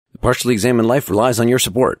The Partially Examined Life relies on your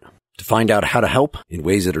support. To find out how to help in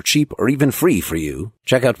ways that are cheap or even free for you,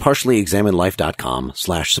 check out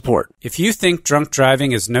partiallyexaminedlife.com/support. If you think drunk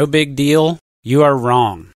driving is no big deal, you are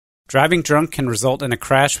wrong. Driving drunk can result in a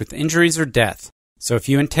crash with injuries or death. So if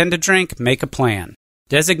you intend to drink, make a plan.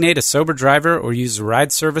 Designate a sober driver or use a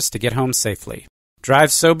ride service to get home safely.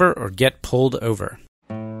 Drive sober or get pulled over.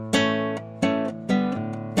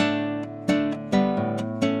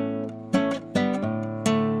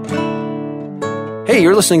 Hey,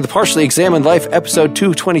 you're listening to The Partially Examined Life, episode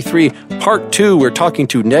 223, part 2. We're talking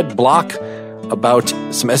to Ned Block about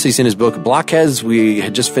some essays in his book, Blockheads. We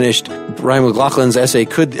had just finished Ryan McLaughlin's essay,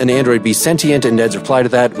 Could an Android Be Sentient? And Ned's reply to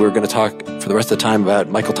that. We're going to talk for the rest of the time about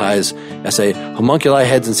Michael Ty's essay, Homunculi,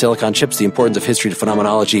 Heads and Silicon Chips, The Importance of History to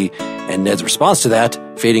Phenomenology, and Ned's response to that,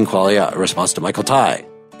 Fading Qualia, a response to Michael Ty.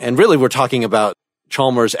 And really, we're talking about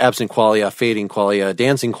Chalmers' Absent Qualia, Fading Qualia,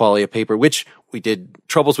 Dancing Qualia paper, which we did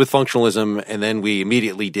Troubles with Functionalism, and then we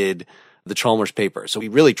immediately did the Chalmers paper. So we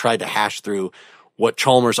really tried to hash through what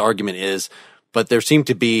Chalmers' argument is, but there seemed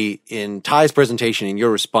to be, in Ty's presentation, in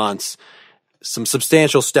your response, some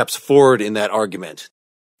substantial steps forward in that argument.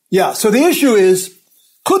 Yeah, so the issue is,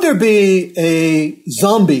 could there be a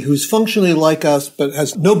zombie who's functionally like us but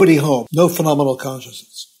has nobody home, no phenomenal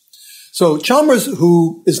consciousness? So Chalmers,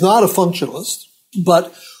 who is not a functionalist,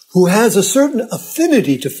 but who has a certain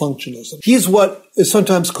affinity to functionalism. He's what is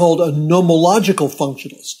sometimes called a nomological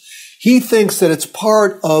functionalist. He thinks that it's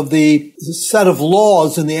part of the set of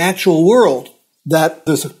laws in the actual world that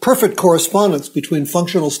there's a perfect correspondence between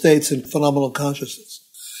functional states and phenomenal consciousness.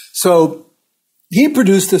 So he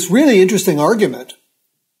produced this really interesting argument.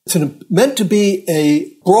 It's meant to be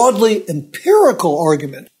a broadly empirical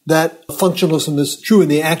argument that functionalism is true in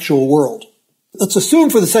the actual world. Let's assume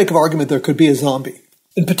for the sake of argument there could be a zombie.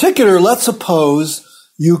 In particular, let's suppose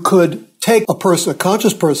you could take a person, a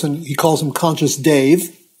conscious person, he calls him Conscious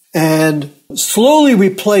Dave, and slowly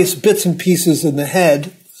replace bits and pieces in the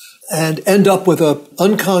head and end up with an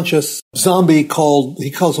unconscious zombie he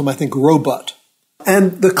calls him, I think, Robot.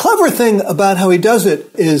 And the clever thing about how he does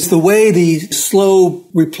it is the way the slow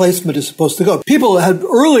replacement is supposed to go. People had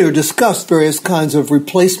earlier discussed various kinds of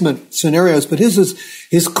replacement scenarios, but his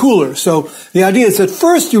is cooler. So the idea is that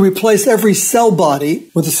first you replace every cell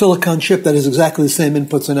body with a silicon chip that has exactly the same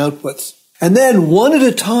inputs and outputs. And then one at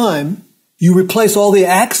a time, you replace all the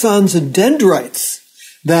axons and dendrites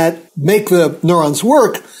that make the neurons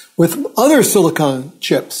work with other silicon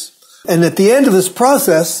chips. And at the end of this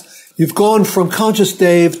process, you've gone from Conscious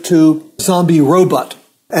Dave to Zombie Robot.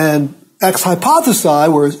 And ex hypothesi,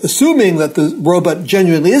 we're assuming that the robot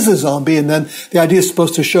genuinely is a zombie, and then the idea is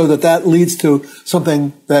supposed to show that that leads to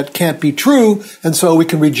something that can't be true, and so we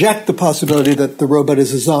can reject the possibility that the robot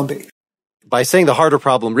is a zombie. By saying the harder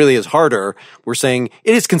problem really is harder, we're saying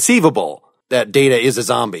it is conceivable that Data is a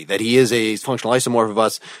zombie, that he is a functional isomorph of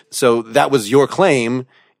us. So that was your claim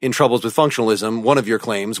in Troubles with Functionalism. One of your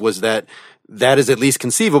claims was that that is at least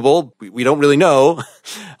conceivable. We don't really know,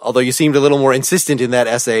 although you seemed a little more insistent in that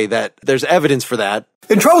essay that there's evidence for that.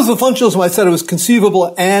 In Troubles with Functionalism, I said it was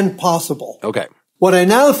conceivable and possible. Okay. What I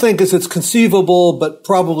now think is it's conceivable, but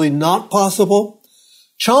probably not possible.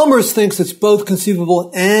 Chalmers thinks it's both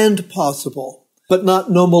conceivable and possible, but not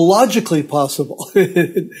nomologically possible.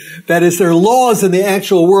 That is, there are laws in the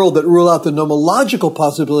actual world that rule out the nomological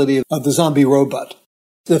possibility of the zombie robot.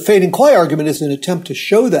 The Fading Qualia argument is an attempt to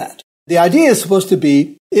show that. The idea is supposed to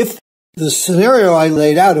be, if the scenario I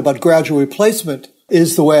laid out about gradual replacement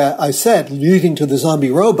is the way I said, leading to the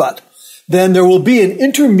zombie robot, then there will be an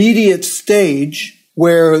intermediate stage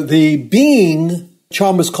where the being,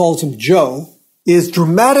 Chalmers calls him Joe, is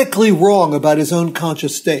dramatically wrong about his own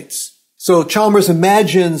conscious states. So Chalmers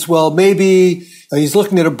imagines, well, maybe he's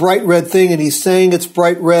looking at a bright red thing and he's saying it's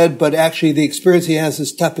bright red, but actually the experience he has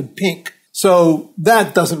is tepid pink. So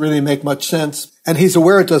that doesn't really make much sense. And he's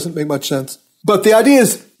aware it doesn't make much sense. But the idea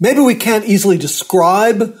is maybe we can't easily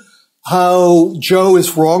describe how Joe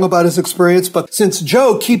is wrong about his experience. But since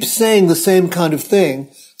Joe keeps saying the same kind of thing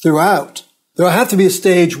throughout, there'll have to be a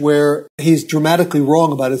stage where he's dramatically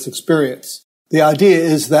wrong about his experience. The idea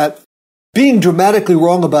is that being dramatically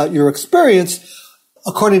wrong about your experience,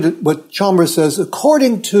 according to what Chalmers says,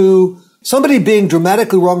 according to somebody being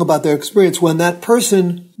dramatically wrong about their experience when that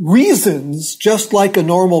person reasons just like a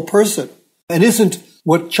normal person and isn't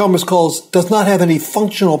what Chalmers calls, does not have any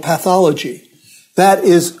functional pathology. That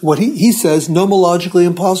is what he says, nomologically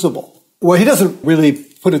impossible. Well, he doesn't really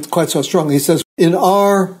put it quite so strongly. He says, in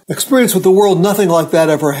our experience with the world, nothing like that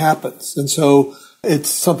ever happens. And so it's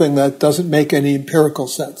something that doesn't make any empirical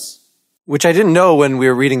sense. Which I didn't know when we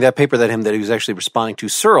were reading that paper that he was actually responding to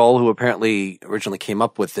Searle, who apparently originally came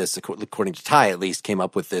up with this, according to Tye at least, came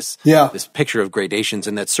up with this picture of gradations,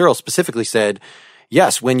 and that Searle specifically said,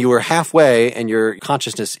 yes, when you are halfway and your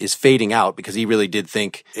consciousness is fading out, because he really did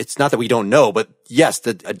think, it's not that we don't know, but yes,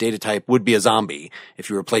 that a data type would be a zombie if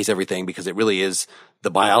you replace everything, because it really is the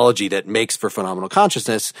biology that makes for phenomenal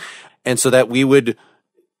consciousness. And so that we would,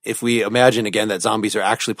 if we imagine again that zombies are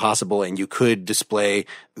actually possible and you could display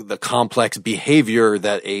the complex behavior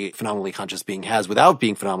that a phenomenally conscious being has without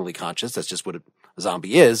being phenomenally conscious, that's just what a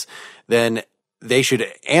zombie is, then they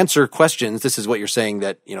should answer questions. This is what you're saying,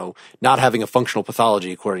 that, not having a functional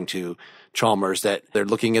pathology, according to Chalmers, that they're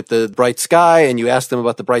looking at the bright sky and you ask them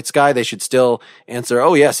about the bright sky, they should still answer,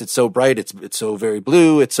 oh yes, it's so bright, it's so very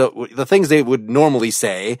blue, it's so, the things they would normally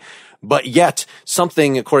say, but yet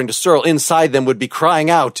something, according to Searle, inside them would be crying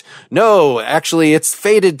out, no, actually it's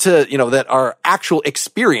faded to, that our actual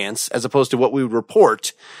experience, as opposed to what we would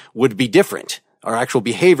report, would be different. Our actual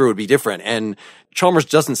behavior would be different. And Chalmers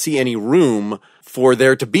doesn't see any room for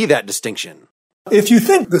there to be that distinction. If you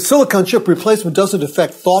think the silicon chip replacement doesn't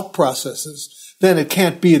affect thought processes, then it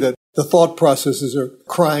can't be that the thought processes are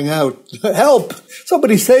crying out, help,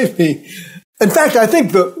 somebody save me. In fact, I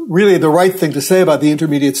think really the right thing to say about the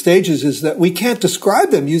intermediate stages is that we can't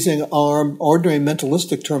describe them using our ordinary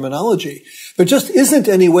mentalistic terminology. There just isn't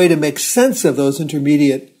any way to make sense of those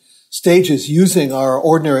intermediate stages using our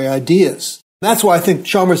ordinary ideas. That's why I think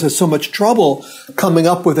Chalmers has so much trouble coming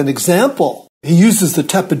up with an example. He uses the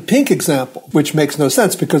tepid pink example, which makes no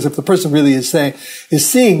sense, because if the person really is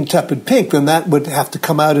seeing tepid pink, then that would have to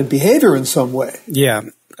come out in behavior in some way. Yeah,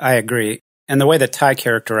 I agree. And the way that Tye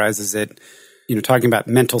characterizes it, talking about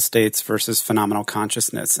mental states versus phenomenal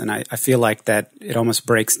consciousness. And I feel like that it almost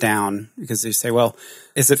breaks down, because you say, well,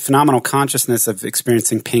 is it phenomenal consciousness of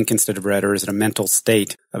experiencing pink instead of red, or is it a mental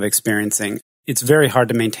state of experiencing? It's very hard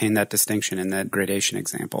to maintain that distinction in that gradation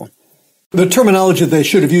example. The terminology they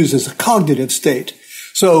should have used is a cognitive state.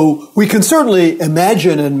 So we can certainly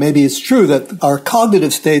imagine, and maybe it's true, that our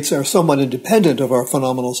cognitive states are somewhat independent of our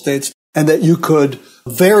phenomenal states, and that you could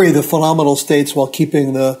vary the phenomenal states while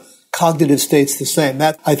keeping the cognitive states the same.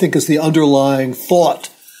 That, I think, is the underlying thought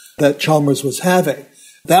that Chalmers was having.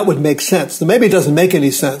 That would make sense. Now, maybe it doesn't make any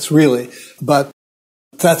sense, really, but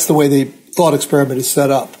that's the way the thought experiment is set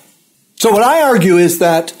up. So what I argue is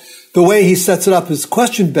that the way he sets it up is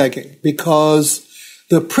question begging, because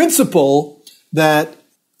the principle that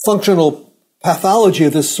functional pathology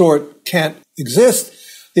of this sort can't exist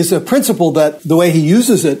is a principle that the way he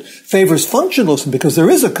uses it favors functionalism, because there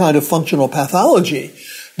is a kind of functional pathology,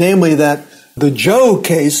 namely that the Joe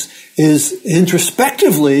case is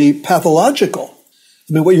introspectively pathological.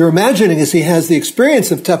 I mean, what you're imagining is he has the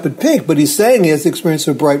experience of tepid pink, but he's saying he has the experience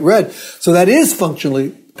of bright red. So that is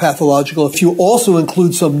functionally pathological if you also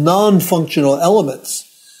include some non-functional elements,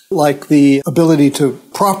 like the ability to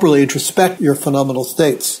properly introspect your phenomenal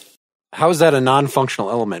states. How is that a non-functional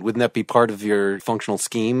element? Wouldn't that be part of your functional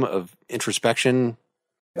scheme of introspection?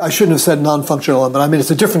 I shouldn't have said non-functional element. I mean,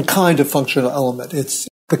 it's a different kind of functional element. It's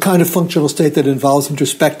the kind of functional state that involves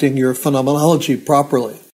introspecting your phenomenology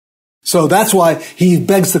properly. So that's why he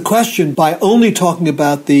begs the question by only talking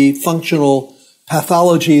about the functional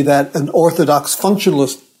pathology that an orthodox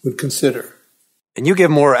functionalist would consider. And you give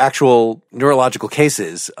more actual neurological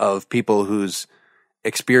cases of people whose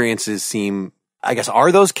experiences seem, I guess,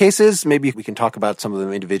 are those cases? Maybe we can talk about some of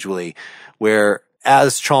them individually, where,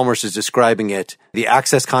 as Chalmers is describing it, the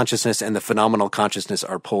access consciousness and the phenomenal consciousness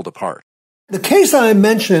are pulled apart. The case I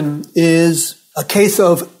mention is a case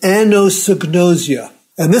of anosognosia.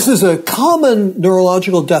 And this is a common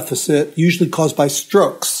neurological deficit, usually caused by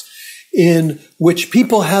strokes, in which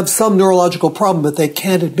people have some neurological problem that they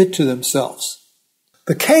can't admit to themselves.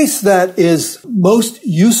 The case that is most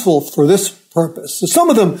useful for this purpose, so some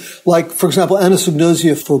of them, like, for example,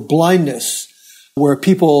 anosognosia for blindness, where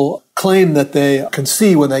people claim that they can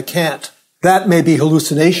see when they can't. That may be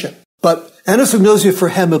hallucination. But anosognosia for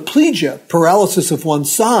hemiplegia, paralysis of one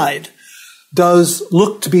side, does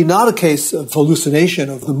look to be not a case of hallucination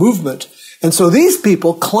of the movement. And so these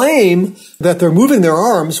people claim that they're moving their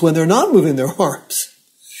arms when they're not moving their arms.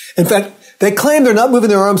 In fact, they claim they're not moving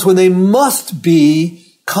their arms when they must be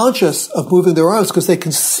conscious of moving their arms, because they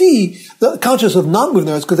can see, conscious of not moving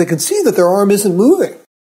their arms, because they can see that their arm isn't moving.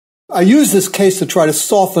 I use this case to try to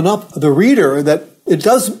soften up the reader that it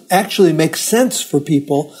does actually make sense for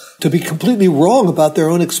people to be completely wrong about their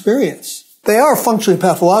own experience. They are functionally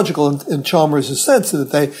pathological in Chalmers' sense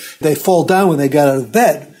that they fall down when they get out of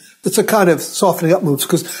bed. It's a kind of softening up moves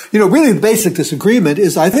because, really the basic disagreement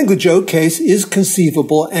is I think the Joe case is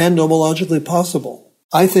conceivable and nomologically possible.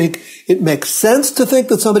 I think it makes sense to think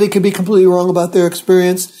that somebody can be completely wrong about their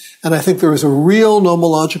experience, and I think there is a real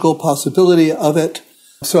nomological possibility of it.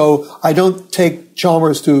 So I don't take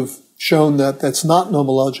Chalmers to have shown that that's not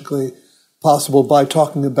nomologically possible by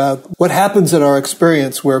talking about what happens in our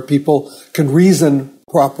experience where people can reason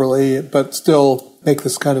properly but still make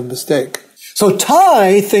this kind of mistake. So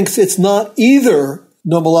Tyle thinks it's not either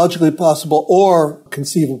nomologically possible or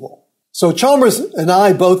conceivable. So Chalmers and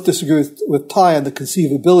I both disagree with Tyle on the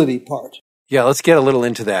conceivability part. Yeah, let's get a little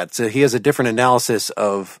into that. So he has a different analysis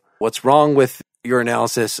of what's wrong with your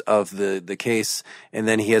analysis of the case, and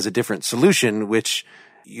then he has a different solution, which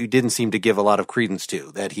you didn't seem to give a lot of credence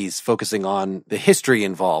to, that he's focusing on the history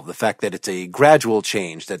involved, the fact that it's a gradual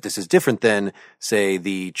change, that this is different than, say,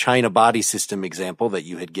 the China body system example that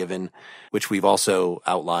you had given, which we've also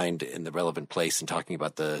outlined in the relevant place in talking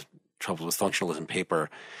about the troubles with functionalism paper,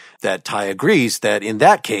 that Tyle agrees that in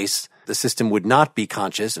that case, the system would not be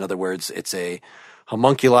conscious. In other words, it's a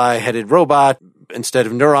homunculi-headed robot. Instead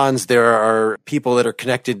of neurons, there are people that are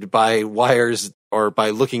connected by wires or by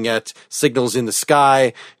looking at signals in the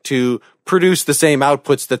sky to produce the same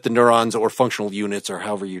outputs that the neurons or functional units or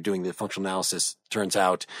however you're doing the functional analysis turns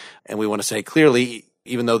out. And we want to say clearly,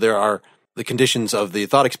 even though there are the conditions of the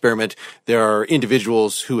thought experiment, there are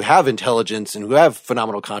individuals who have intelligence and who have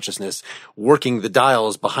phenomenal consciousness working the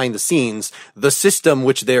dials behind the scenes. The system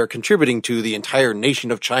which they are contributing to, the entire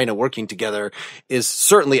nation of China working together, is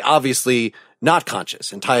certainly obviously not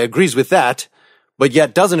conscious. And Tyle agrees with that, but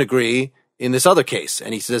yet doesn't agree in this other case.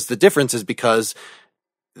 And he says the difference is because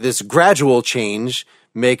this gradual change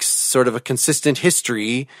makes sort of a consistent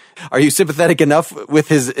history. Are you sympathetic enough with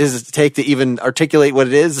his take to even articulate what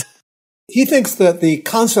it is? He thinks that the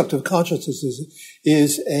concept of consciousness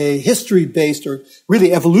is a history-based, or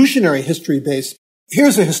really evolutionary history-based.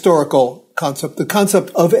 Here's a historical concept, the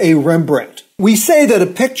concept of a Rembrandt. We say that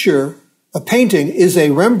a painting is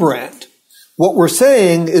a Rembrandt. What we're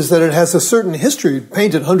saying is that it has a certain history,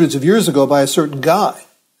 painted hundreds of years ago by a certain guy.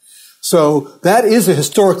 So that is a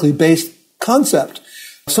historically based concept.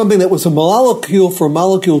 Something that was a molecule for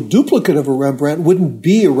molecule duplicate of a Rembrandt wouldn't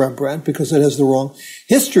be a Rembrandt because it has the wrong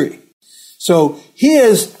history. So he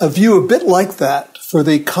has a view a bit like that for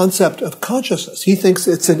the concept of consciousness. He thinks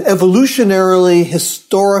it's an evolutionarily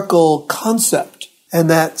historical concept, and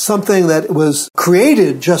that something that was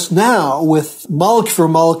created just now with molecule for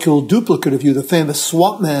molecule duplicate of you, the famous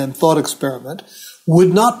Swamp Man thought experiment,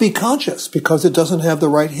 would not be conscious because it doesn't have the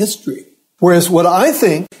right history. Whereas what I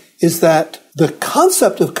think is that the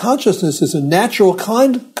concept of consciousness is a natural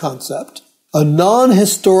kind concept, a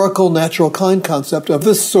non-historical natural kind concept of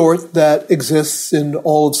the sort that exists in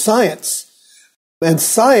all of science. And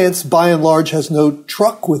science, by and large, has no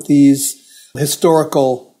truck with these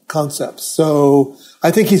historical concepts. So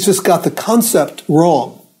I think he's just got the concept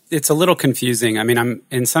wrong. It's a little confusing. I mean,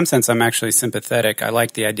 in some sense, I'm actually sympathetic. I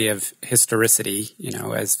like the idea of historicity,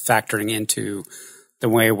 as factoring into the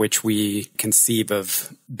way in which we conceive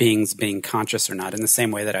of beings being conscious or not, in the same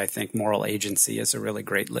way that I think moral agency is a really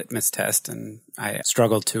great litmus test, and I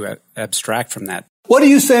struggle to abstract from that. What do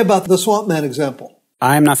you say about the Swamp Man example?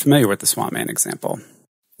 I'm not familiar with the Swamp Man example.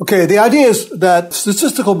 Okay, the idea is that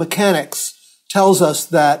statistical mechanics tells us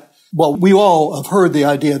that, well, we all have heard the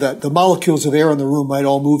idea that the molecules of air in the room might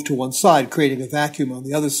all move to one side, creating a vacuum on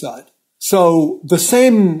the other side. So the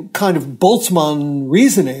same kind of Boltzmann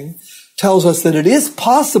reasoning tells us that it is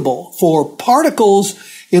possible for particles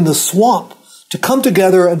in the swamp to come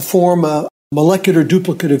together and form a molecular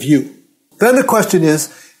duplicate of you. Then the question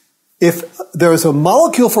is, if there is a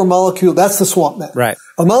molecule for molecule, that's the Swamp Man. Right.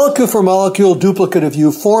 A molecule for molecule duplicate of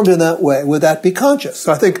you formed in that way, would that be conscious?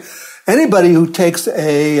 So I think anybody who takes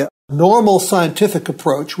a normal scientific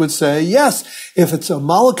approach would say, yes, if it's a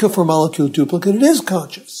molecule for molecule duplicate, it is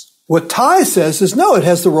conscious. What Tyle says is, no, it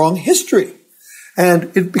has the wrong history.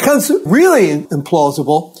 And it becomes really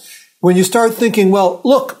implausible when you start thinking, well,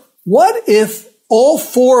 look, what if all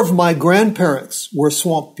four of my grandparents were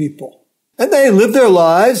swamp people? And they lived their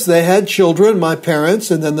lives, they had children, my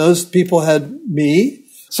parents, and then those people had me.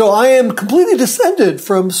 So I am completely descended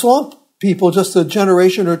from swamp people just a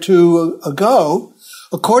generation or two ago.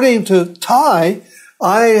 According to Tyle,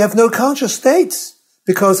 I have no conscious states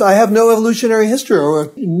because I have no evolutionary history or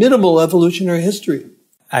a minimal evolutionary history.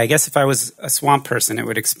 I guess if I was a swamp person, it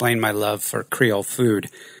would explain my love for Creole food.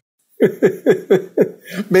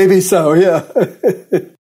 Maybe so, yeah.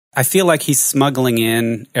 I feel like he's smuggling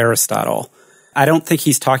in Aristotle. I don't think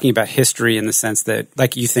he's talking about history in the sense that,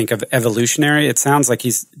 like you think of evolutionary, it sounds like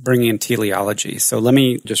he's bringing in teleology. So let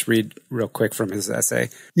me just read real quick from his essay.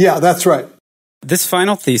 Yeah, that's right. This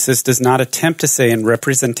final thesis does not attempt to say in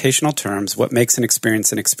representational terms what makes an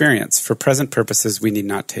experience an experience. For present purposes, we need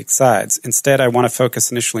not take sides. Instead, I want to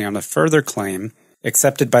focus initially on a further claim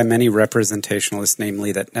accepted by many representationalists,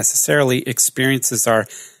 namely that necessarily experiences are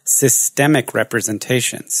systemic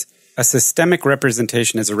representations. A systemic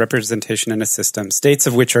representation is a representation in a system, states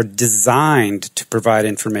of which are designed to provide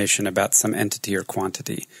information about some entity or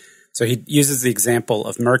quantity. So he uses the example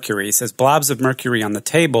of mercury. He says blobs of mercury on the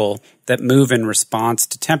table that move in response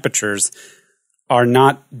to temperatures are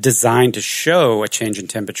not designed to show a change in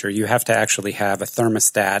temperature. You have to actually have a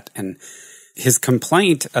thermostat. And his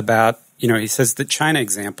complaint about, he says the China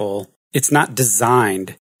example, it's not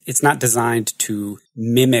designed to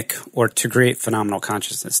mimic or to create phenomenal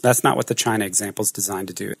consciousness. That's not what the China example is designed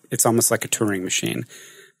to do. It's almost like a Turing machine.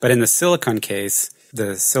 But in the silicon case,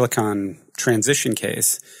 the silicon transition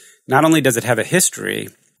case, not only does it have a history,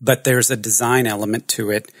 but there's a design element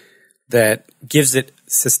to it that gives it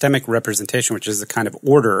systemic representation, which is a kind of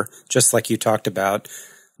order, just like you talked about,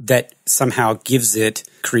 that somehow gives it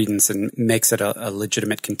credence and makes it a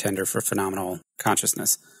legitimate contender for phenomenal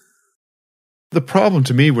consciousness. The problem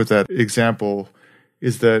to me with that example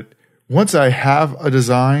is that once I have a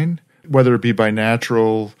design, whether it be by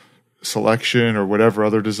natural selection or whatever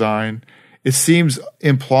other design, it seems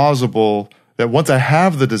implausible that once I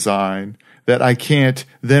have the design, that I can't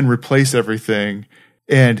then replace everything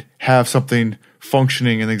and have something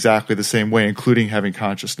functioning in exactly the same way, including having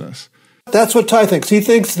consciousness. That's what Tyle thinks. He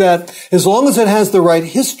thinks that as long as it has the right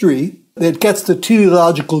history, it gets the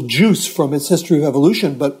teleological juice from its history of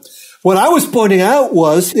evolution. But what I was pointing out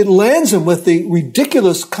was it lands him with the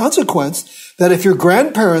ridiculous consequence that if your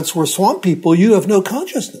grandparents were swamp people, you have no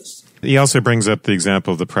consciousness. He also brings up the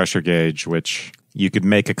example of the pressure gauge, which you could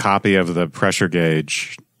make a copy of the pressure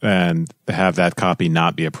gauge and have that copy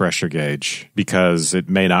not be a pressure gauge because it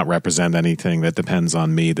may not represent anything that depends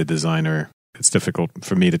on me, the designer. It's difficult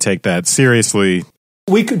for me to take that seriously.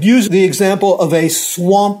 We could use the example of a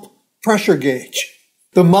swamp pressure gauge.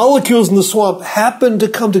 The molecules in the swamp happen to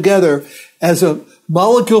come together as a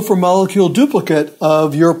molecule for molecule duplicate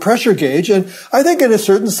of your pressure gauge. And I think in a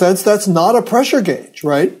certain sense, that's not a pressure gauge,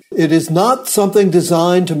 right? It is not something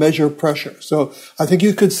designed to measure pressure. So I think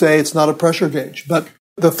you could say it's not a pressure gauge. But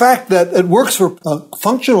the fact that it works for a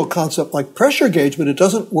functional concept like pressure gauge, but it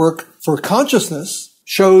doesn't work for consciousness,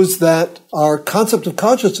 shows that our concept of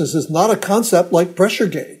consciousness is not a concept like pressure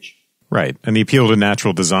gauge. Right. And the appeal to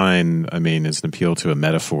natural design, is an appeal to a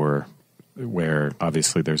metaphor where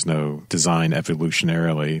obviously there's no design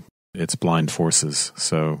evolutionarily. It's blind forces.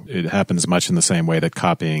 So it happens much in the same way that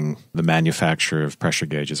copying the manufacture of pressure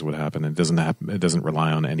gauges would happen. It doesn't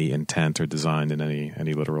rely on any intent or design in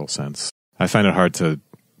any literal sense. I find it hard to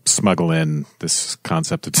smuggle in this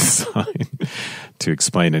concept of design to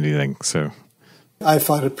explain anything. So I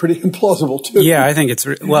find it pretty implausible too. Yeah, I think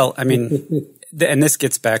and this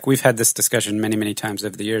gets back, we've had this discussion many, many times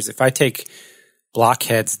over the years. If I take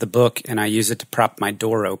Blockheads, the book, and I use it to prop my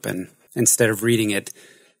door open instead of reading it,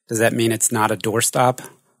 does that mean it's not a doorstop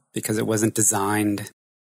because it wasn't designed?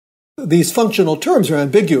 These functional terms are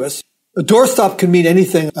ambiguous. A doorstop can mean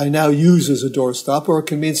anything I now use as a doorstop, or it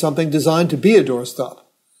can mean something designed to be a doorstop.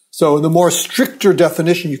 So in the more stricter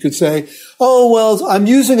definition, you could say, oh, well, I'm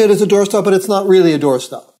using it as a doorstop, but it's not really a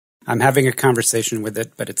doorstop. I'm having a conversation with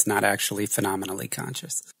it, but it's not actually phenomenally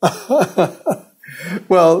conscious.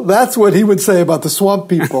 Well, that's what he would say about the swamp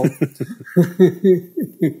people.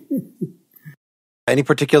 Any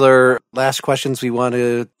particular last questions we want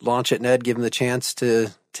to launch at Ned, give him the chance to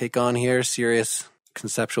take on here? Serious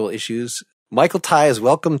conceptual issues. Michael Tye is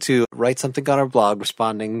welcome to write something on our blog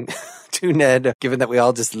responding to Ned, given that we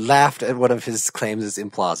all just laughed at one of his claims as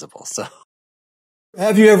implausible. So,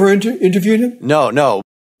 have you ever interviewed him? No.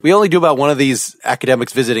 We only do about one of these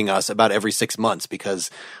academics visiting us about every 6 months because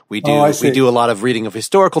we do a lot of reading of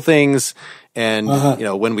historical things. And,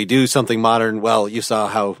 when we do something modern, well, you saw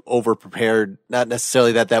how over-prepared, not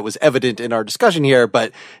necessarily that was evident in our discussion here,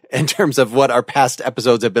 but in terms of what our past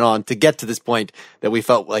episodes have been on to get to this point that we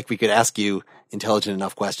felt like we could ask you intelligent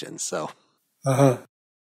enough questions. So,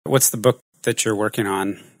 What's the book that you're working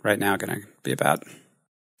on right now going to be about?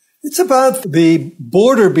 It's about the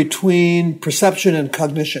border between perception and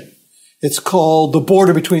cognition. It's called The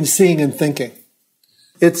Border Between Seeing and Thinking.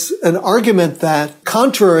 It's an argument that,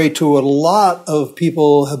 contrary to what a lot of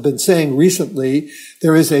people have been saying recently,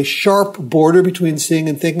 there is a sharp border between seeing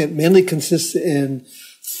and thinking. It mainly consists in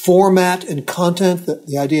format and content.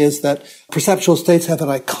 The idea is that perceptual states have an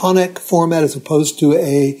iconic format as opposed to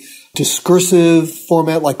a discursive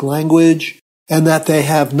format like language, and that they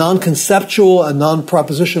have non-conceptual and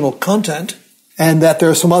non-propositional content, and that there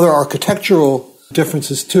are some other architectural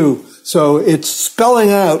differences too. So it's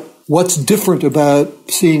spelling out what's different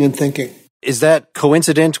about seeing and thinking. Is that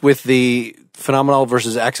coincident with the phenomenal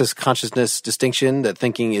versus access consciousness distinction, that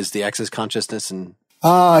thinking is the access consciousness? And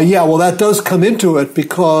yeah, well, that does come into it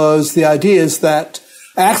because the idea is that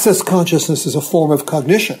access consciousness is a form of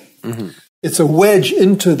cognition. Mm-hmm. It's a wedge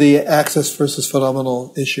into the access versus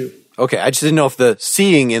phenomenal issue. Okay, I just didn't know if the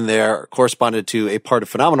seeing in there corresponded to a part of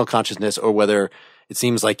phenomenal consciousness or whether it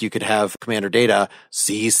seems like you could have Commander Data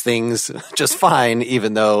sees things just fine,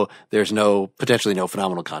 even though there's potentially no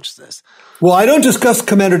phenomenal consciousness. Well, I don't discuss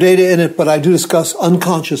Commander Data in it, but I do discuss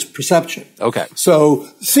unconscious perception. Okay. So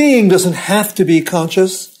seeing doesn't have to be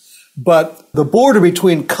conscious, but the border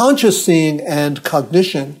between conscious seeing and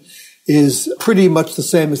cognition is pretty much the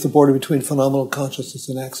same as the border between phenomenal consciousness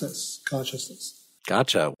and access consciousness.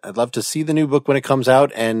 Gotcha. I'd love to see the new book when it comes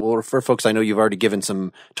out, and we'll refer folks. I know you've already given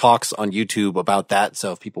some talks on YouTube about that,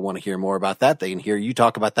 so if people want to hear more about that, they can hear you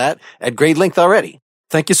talk about that at great length already.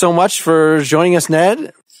 Thank you so much for joining us,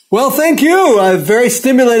 Ned. Well, thank you. A very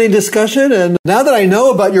stimulating discussion, and now that I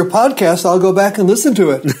know about your podcast, I'll go back and listen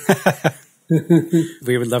to it.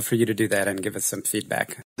 We would love for you to do that and give us some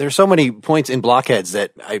feedback. There's so many points in Blockheads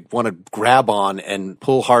that I want to grab on and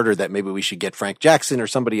pull harder that maybe we should get Frank Jackson or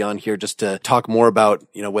somebody on here just to talk more about,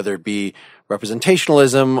 whether it be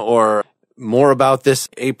representationalism or more about this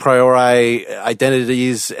a priori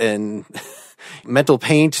identities and mental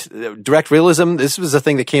paint, direct realism. This was a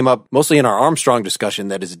thing that came up mostly in our Armstrong discussion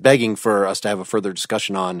that is begging for us to have a further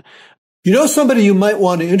discussion on. Somebody you might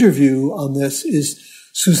want to interview on this is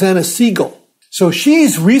Susanna Siegel. So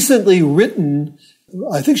she's recently written,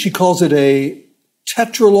 I think she calls it a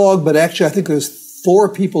tetralogue, but actually I think there's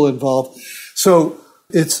 4 people involved. So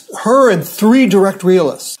it's her and 3 direct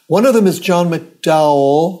realists. One of them is John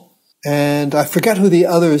McDowell, and I forget who the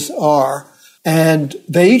others are. And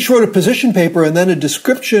they each wrote a position paper and then a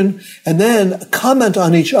description and then a comment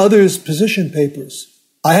on each other's position papers.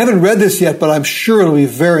 I haven't read this yet, but I'm sure it'll be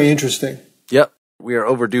very interesting. Yep. We are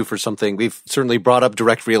overdue for something. We've certainly brought up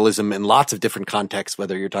direct realism in lots of different contexts,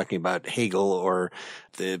 whether you're talking about Hegel or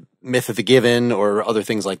the myth of the given or other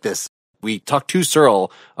things like this. We talked to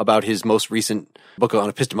Searle about his most recent book on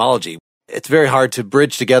epistemology. It's very hard to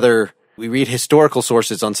bridge together. We read historical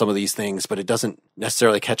sources on some of these things, but it doesn't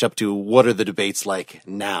necessarily catch up to what are the debates like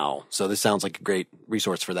now. So this sounds like a great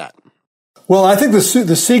resource for that. Well, I think the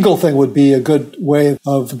Siegel thing would be a good way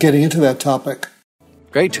of getting into that topic.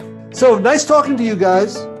 Great. So nice talking to you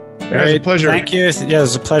guys. It was a pleasure. Thank you. Yeah, it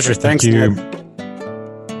was a pleasure. Thanks, Thank you. Ned.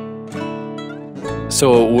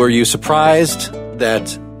 So were you surprised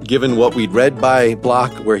that given what we'd read by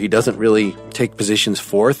Block, where he doesn't really take positions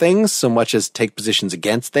for things so much as take positions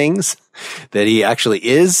against things, that he actually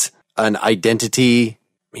is an identity,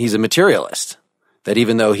 he's a materialist, that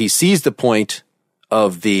even though he sees the point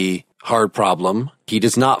of the hard problem, he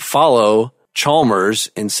does not follow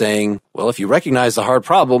Chalmers in saying, well, if you recognize the hard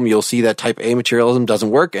problem, you'll see that type A materialism doesn't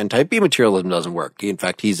work and type B materialism doesn't work. In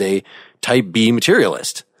fact, he's a type B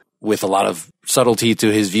materialist with a lot of subtlety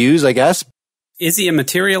to his views, I guess. Is he a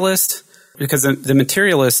materialist? Because the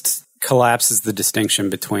materialist collapses the distinction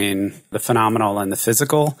between the phenomenal and the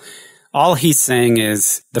physical. All he's saying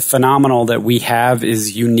is the phenomenal that we have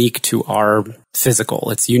is unique to our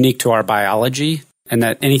physical. It's unique to our biology. And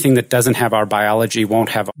that anything that doesn't have our biology won't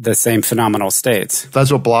have the same phenomenal states. That's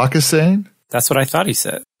what Block is saying? That's what I thought he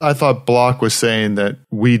said. I thought Block was saying that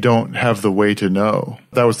we don't have the way to know.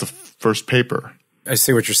 That was the first paper. I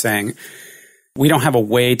see what you're saying. We don't have a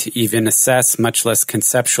way to even assess, much less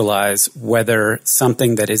conceptualize, whether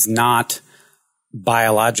something that is not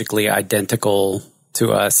biologically identical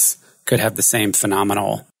to us could have the same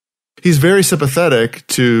phenomenal. He's very sympathetic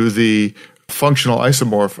to the functional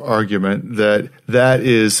isomorph argument that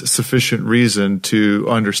is sufficient reason to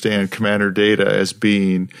understand Commander Data as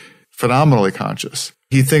being phenomenally conscious.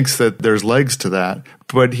 He thinks that there's legs to that,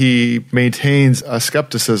 but he maintains a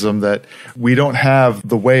skepticism that we don't have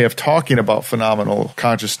the way of talking about phenomenal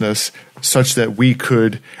consciousness such that we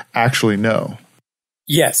could actually know.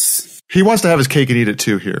 Yes. He wants to have his cake and eat it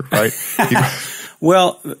too here, right?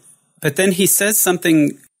 Well, but then he says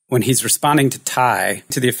something when he's responding to Tye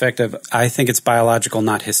to the effect of, I think it's biological,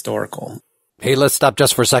 not historical. Hey, let's stop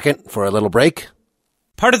just for a second for a little break.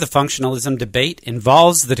 Part of the functionalism debate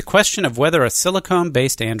involves the question of whether a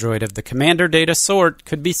silicone-based android of the Commander Data sort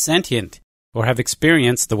could be sentient or have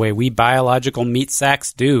experience the way we biological meat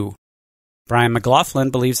sacks do. Brian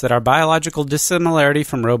McLaughlin believes that our biological dissimilarity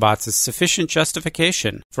from robots is sufficient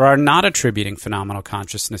justification for our not attributing phenomenal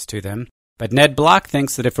consciousness to them, but Ned Block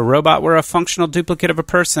thinks that if a robot were a functional duplicate of a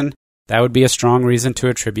person, that would be a strong reason to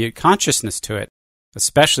attribute consciousness to it.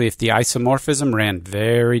 especially if the isomorphism ran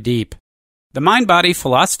very deep. The Mind-Body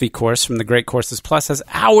Philosophy course from the Great Courses Plus has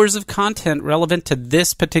hours of content relevant to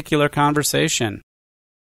this particular conversation.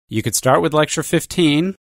 You could start with Lecture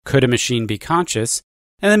 15, Could a Machine Be Conscious?,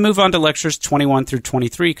 and then move on to Lectures 21 through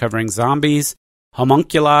 23 covering zombies,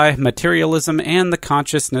 homunculi, materialism, and the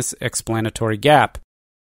consciousness explanatory gap.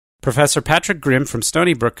 Professor Patrick Grimm from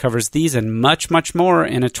Stony Brook covers these and much, much more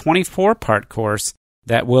in a 24-part course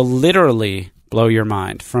that will literally blow your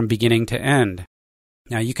mind from beginning to end.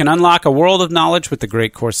 Now, you can unlock a world of knowledge with the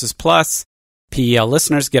Great Courses Plus. PEL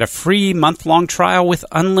listeners get a free month-long trial with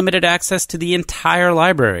unlimited access to the entire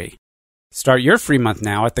library. Start your free month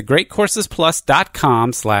now at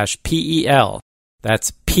thegreatcoursesplus.com/PEL.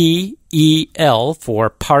 That's PEL for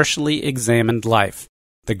Partially Examined Life.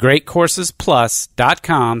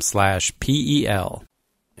 thegreatcoursesplus.com/PEL.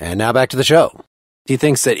 And now back to the show. He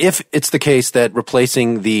thinks that if it's the case that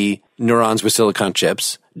replacing the neurons with silicon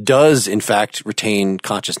chips does, in fact, retain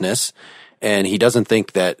consciousness, and he doesn't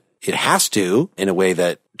think that it has to in a way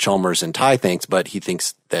that Chalmers and Tye thinks, but he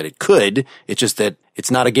thinks that it could. It's just that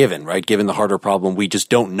it's not a given, right? Given the harder problem, we just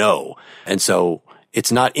don't know. And so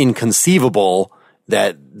it's not inconceivable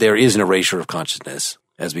that there is an erasure of consciousness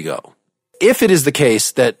as we go. If it is the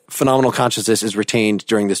case that phenomenal consciousness is retained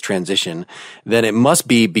during this transition, then it must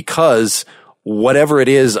be because whatever it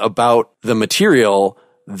is about the material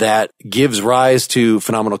that gives rise to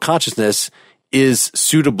phenomenal consciousness is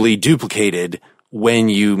suitably duplicated when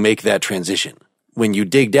you make that transition. When you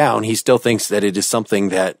dig down, he still thinks that it is something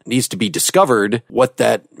that needs to be discovered what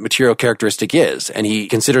that material characteristic is. And he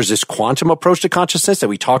considers this quantum approach to consciousness that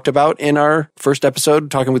we talked about in our first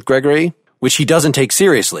episode, talking with Gregory, which he doesn't take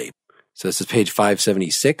seriously. So this is page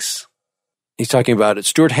 576. He's talking about it.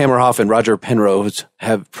 Stuart Hamerhoff and Roger Penrose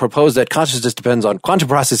have proposed that consciousness depends on quantum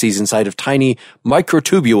processes inside of tiny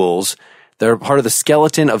microtubules that are part of the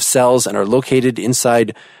skeleton of cells and are located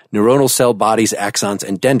inside neuronal cell bodies, axons,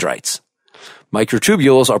 and dendrites.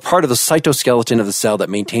 Microtubules are part of the cytoskeleton of the cell that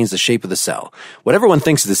maintains the shape of the cell. Whatever one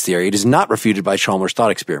thinks of this theory, it is not refuted by Chalmers'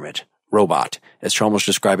 thought experiment. Robot, as Chalmers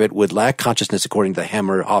described it, would lack consciousness according to the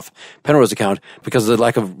Hamerhoff-Penrose account because of the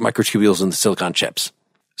lack of microtubules in the silicon chips.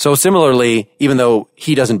 So similarly, even though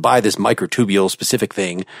he doesn't buy this microtubule specific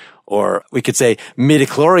thing, or we could say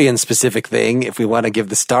midichlorian specific thing, if we want to give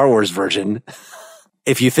the Star Wars version,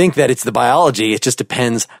 if you think that it's the biology, it just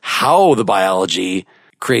depends how the biology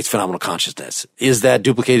creates phenomenal consciousness. Is that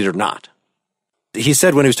duplicated or not? He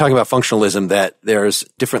said when he was talking about functionalism that there's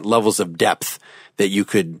different levels of depth that you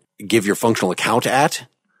could give your functional account at.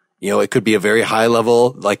 You know, it could be a very high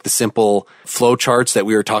level, like the simple flow charts that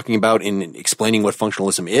we were talking about in explaining what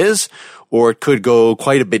functionalism is, or it could go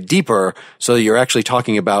quite a bit deeper so that you're actually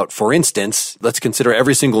talking about, for instance, let's consider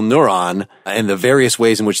every single neuron and the various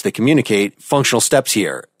ways in which they communicate, functional steps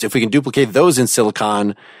here. If we can duplicate those in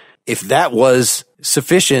silicon, if that was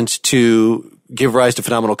sufficient to give rise to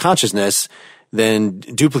phenomenal consciousness, then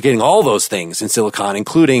duplicating all those things in silicon,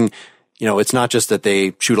 including, you know, it's not just that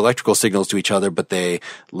they shoot electrical signals to each other, but they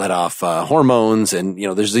let off hormones, and you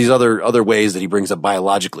know, there's these other ways that he brings up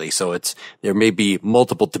biologically. So there may be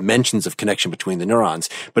multiple dimensions of connection between the neurons.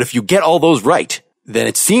 But if you get all those right, then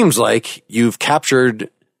it seems like you've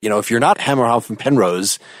captured, you know, if you're not Hamerhoff and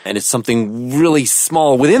Penrose, and it's something really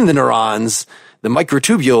small within the neurons, the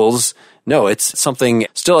microtubules. No, it's something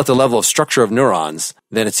still at the level of structure of neurons.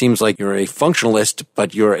 Then it seems like you're a functionalist,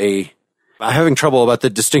 but I'm having trouble about the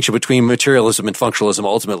distinction between materialism and functionalism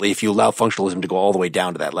ultimately if you allow functionalism to go all the way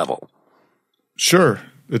down to that level. Sure.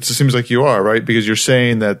 It seems like you are, right? Because you're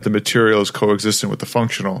saying that the material is coexistent with the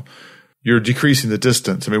functional. You're decreasing the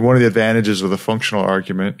distance. I mean, one of the advantages of the functional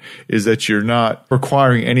argument is that you're not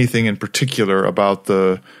requiring anything in particular about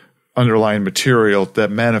the underlying material that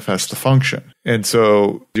manifests the function. And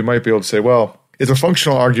so you might be able to say, well, it's a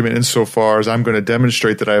functional argument insofar as I'm going to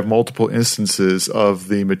demonstrate that I have multiple instances of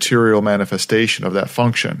the material manifestation of that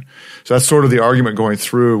function. So that's sort of the argument going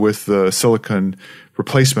through with the silicon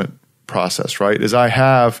replacement process, right? Is I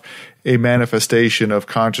have a manifestation of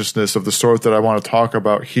consciousness of the sort that I want to talk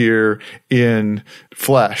about here in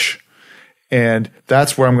flesh. And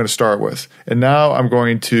that's where I'm going to start with. And now I'm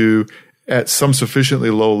going to, at some sufficiently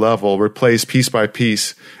low level, replace piece by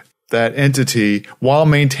piece that entity while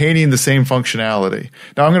maintaining the same functionality.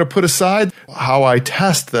 Now, I'm going to put aside how I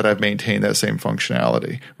test that I've maintained that same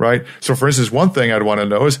functionality, right? So, for instance, one thing I'd want to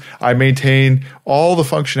know is I maintain all the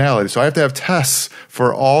functionality. So I have to have tests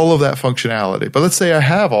for all of that functionality. But let's say I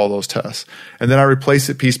have all those tests, and then I replace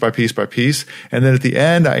it piece by piece by piece, and then at the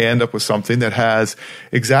end, I end up with something that has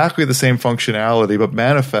exactly the same functionality but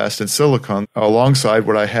manifest in silicon alongside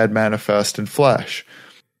what I had manifest in flesh.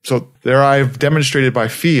 So there I've demonstrated by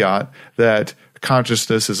fiat that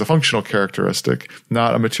consciousness is a functional characteristic,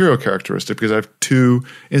 not a material characteristic, because I have two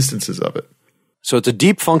instances of it. So it's a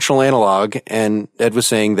deep functional analog, and Ed was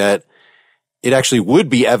saying that it actually would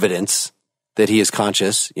be evidence that he is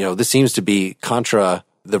conscious. This seems to be contra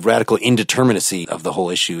the radical indeterminacy of the whole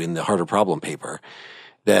issue in the harder problem paper,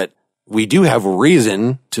 that we do have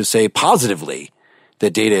reason to say positively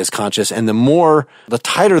that data is conscious, and the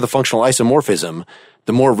tighter the functional isomorphism,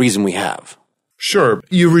 the more reason we have. Sure.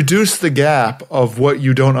 You reduce the gap of what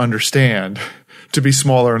you don't understand to be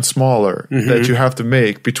smaller and smaller that you have to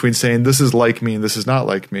make between saying this is like me and this is not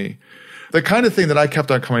like me. The kind of thing that I kept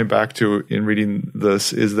on coming back to in reading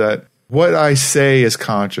this is that what I say is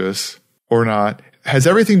conscious or not has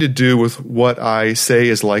everything to do with what I say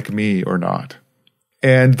is like me or not.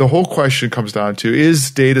 And the whole question comes down to, is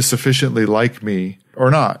data sufficiently like me or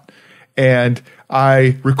not? And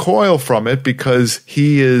I recoil from it because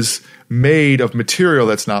he is made of material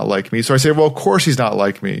that's not like me. So I say, well, of course he's not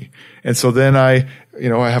like me. And so then I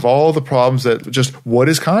have all the problems that just what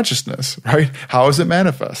is consciousness, right? How is it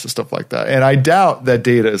manifest and stuff like that? And I doubt that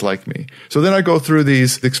data is like me. So then I go through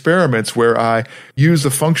these experiments where I use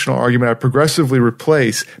the functional argument. I progressively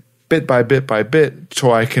replace bit by bit by bit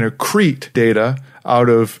so I can accrete data out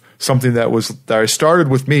of something that I started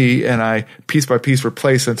with me and I piece by piece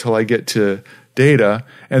replace until I get to data.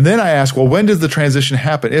 And then I ask, well, when did the transition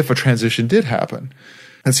happen, if a transition did happen?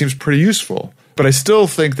 That seems pretty useful. But I still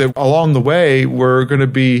think that along the way, we're going to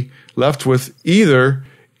be left with either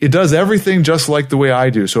it does everything just like the way I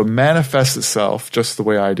do, so it manifests itself just the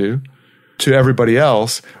way I do to everybody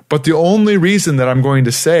else. But the only reason that I'm going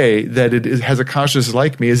to say that it has a consciousness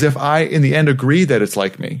like me is if I, in the end, agree that it's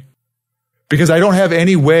like me. Because I don't have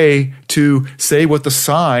any way to say what the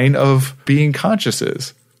sign of being conscious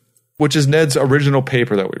is, which is Ned's original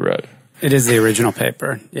paper that we read. It is the original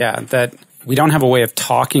paper, yeah, that we don't have a way of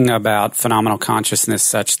talking about phenomenal consciousness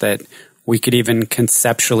such that we could even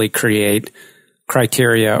conceptually create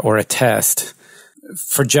criteria or a test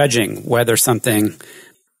for judging whether something,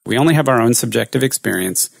 we only have our own subjective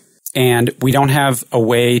experience, and we don't have a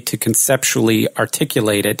way to conceptually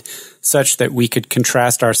articulate it such that we could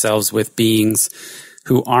contrast ourselves with beings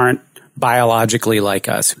who aren't biologically like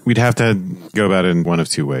us. We'd have to go about it in one of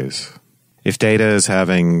two ways. If data is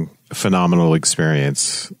having a phenomenal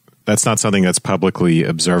experience, that's not something that's publicly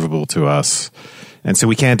observable to us. And so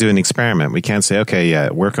we can't do an experiment. We can't say, okay,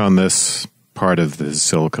 yeah, work on this part of the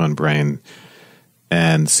silicon brain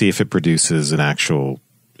and see if it produces an actual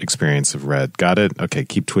experience of red. Got it? Okay,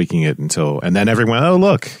 keep tweaking it and then everyone, oh,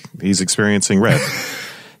 look, he's experiencing red.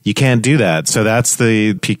 You can't do that. So that's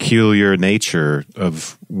the peculiar nature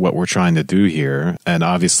of what we're trying to do here. And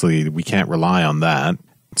obviously we can't rely on that.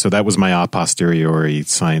 So that was my a posteriori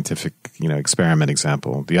scientific, experiment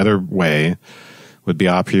example. The other way would be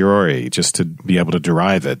a priori, just to be able to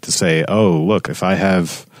derive it, to say, oh, look, if I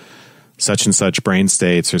have such and such brain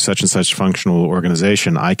states or such and such functional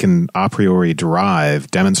organization, I can a priori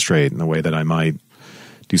demonstrate in the way that I might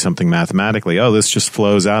do something mathematically. Oh, this just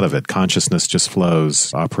flows out of it. Consciousness just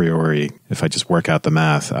flows a priori if I just work out the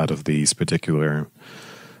math out of these particular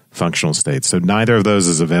functional states. So neither of those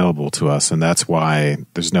is available to us, and that's why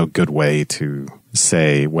there's no good way to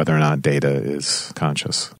say whether or not data is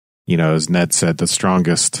conscious. As Ned said, the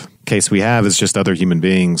strongest case we have is just other human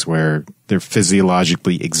beings where they're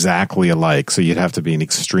physiologically exactly alike. So you'd have to be an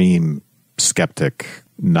extreme skeptic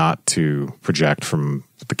not to project from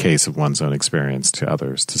the case of one's own experience to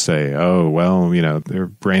others, to say, oh, well, their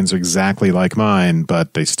brains are exactly like mine,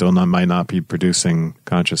 but they still might not be producing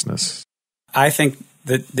consciousness. I think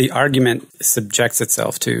that the argument subjects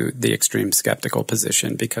itself to the extreme skeptical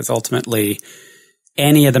position, because ultimately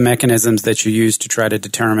any of the mechanisms that you use to try to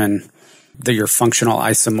determine your functional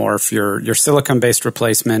isomorph, your silicon-based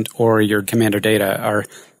replacement, or your commander data are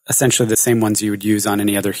essentially the same ones you would use on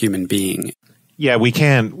any other human being. Yeah, we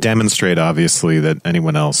can't demonstrate, obviously, that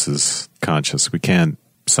anyone else is conscious. We can't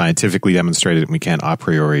scientifically demonstrate it, and we can't a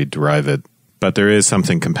priori derive it. But there is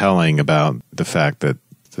something compelling about the fact that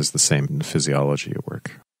there's the same physiology at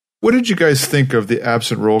work. What did you guys think of the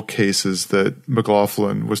absent role cases that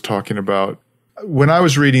McLaughlin was talking about? When I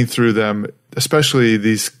was reading through them, especially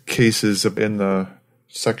these cases in the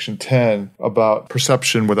section 10 about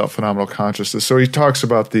perception without phenomenal consciousness. So he talks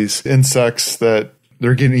about these insects that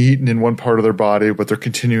they're getting eaten in one part of their body, but they're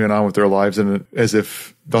continuing on with their lives as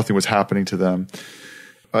if nothing was happening to them.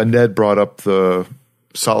 Ned brought up the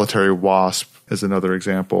solitary wasp as another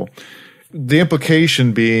example. The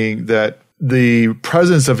implication being that the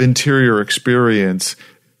presence of interior experience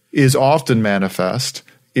is often manifest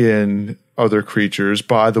in other creatures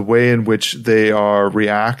by the way in which they are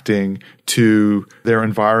reacting to their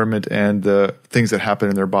environment and the things that happen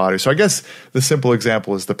in their body. So I guess the simple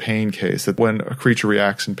example is the pain case, that when a creature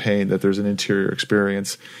reacts in pain, that there's an interior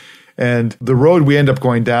experience. And the road we end up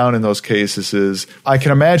going down in those cases is, I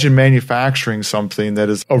can imagine manufacturing something that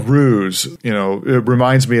is a ruse. You know, it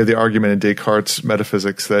reminds me of the argument in Descartes'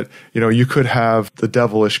 metaphysics that, you know, you could have the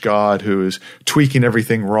devilish God who is tweaking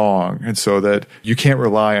everything wrong, and so that you can't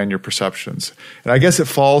rely on your perceptions. And I guess it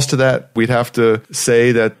falls to that. We'd have to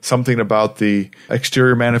say that something about the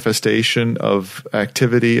exterior manifestation of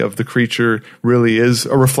activity of the creature really is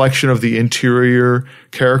a reflection of the interior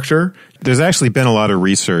character. There's actually been a lot of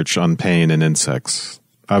research on pain in insects.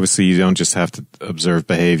 Obviously, you don't just have to observe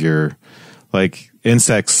behavior. Like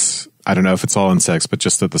insects, I don't know if it's all insects, but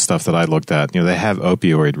just the stuff that I looked at, you know, they have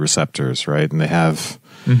opioid receptors, right? And they have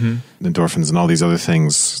endorphins and all these other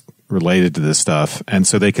things related to this stuff. And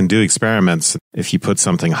so they can do experiments. If you put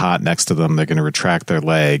something hot next to them, they're going to retract their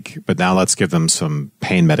leg. But now let's give them some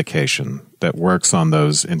pain medication that works on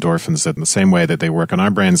those endorphins in the same way that they work on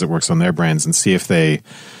our brains, that works on their brains, and see if they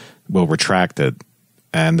will retract it.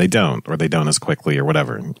 And they don't, or they don't as quickly or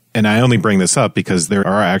whatever. And I only bring this up because there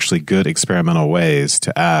are actually good experimental ways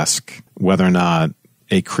to ask whether or not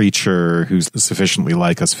a creature who's sufficiently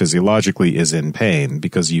like us physiologically is in pain,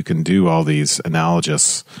 because you can do all these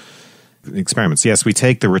analogous experiments. Yes, we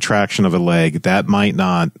take the retraction of a leg. That might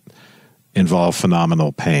not involve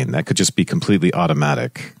phenomenal pain. That could just be completely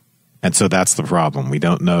automatic. And so that's the problem. We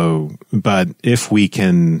don't know. But if we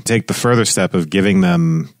can take the further step of giving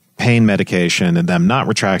them pain medication and them not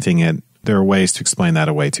retracting it, there are ways to explain that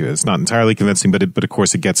away too. It's not entirely convincing, but of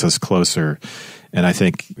course it gets us closer. And I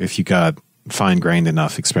think if you got fine-grained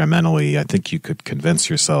enough experimentally, I think you could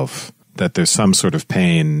convince yourself that there's some sort of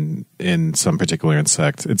pain in some particular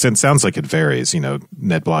insect. It sounds like it varies. You know,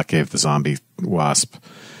 Ned Block gave the zombie wasp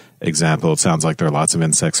example. It sounds like there are lots of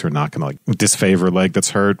insects who are not going to like disfavor a leg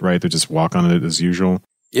that's hurt, right? They just walk on it as usual.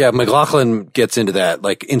 Yeah, McLaughlin gets into that,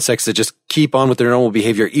 like insects that just keep on with their normal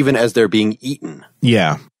behavior even as they're being eaten.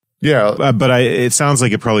 Yeah. Yeah, but it sounds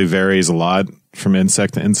like it probably varies a lot from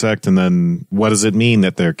insect to insect. And then what does it mean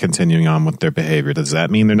that they're continuing on with their behavior? Does that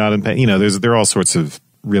mean they're not in pain? You know, there are all sorts of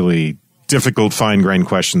really difficult, fine-grained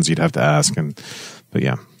questions you'd have to ask. But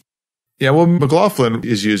yeah. Yeah, well, McLaughlin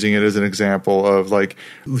is using it as an example of, like,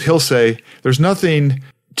 he'll say, there's nothing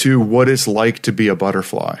to what it's like to be a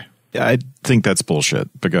butterfly. Yeah, I think that's bullshit,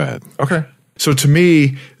 but go ahead. Okay. So to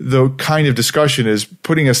me, the kind of discussion is,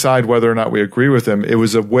 putting aside whether or not we agree with him, it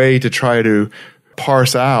was a way to try to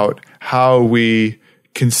parse out how we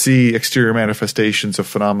can see exterior manifestations of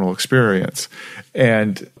phenomenal experience.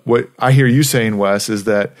 And what I hear you saying, Wes, is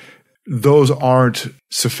that those aren't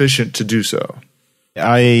sufficient to do so.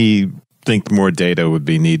 I think more data would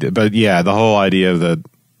be needed. But yeah, the whole idea that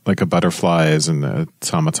like a butterfly is an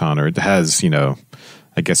automaton, or it has, you know,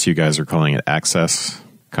 I guess you guys are calling it access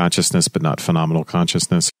consciousness, but not phenomenal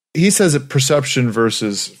consciousness. He says it perception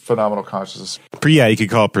versus phenomenal consciousness. Yeah, you could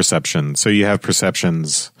call it perception. So you have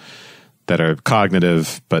perceptions that are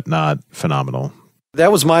cognitive, but not phenomenal.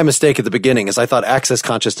 That was my mistake at the beginning, is I thought access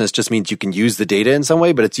consciousness just means you can use the data in some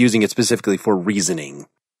way, but it's using it specifically for reasoning.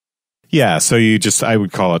 Yeah, so I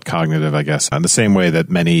would call it cognitive, I guess. In the same way that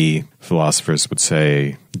many philosophers would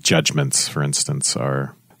say judgments, for instance,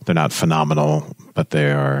 they're not phenomenal, but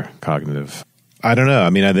they are cognitive. I don't know. I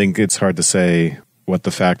mean, I think it's hard to say what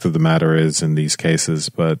the fact of the matter is in these cases,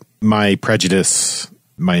 but my prejudice,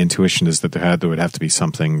 my intuition is that there would have to be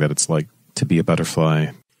something that it's like to be a butterfly.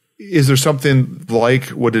 Is there something like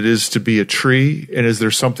what it is to be a tree? And is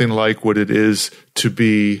there something like what it is to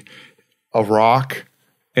be a rock?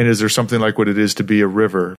 And is there something like what it is to be a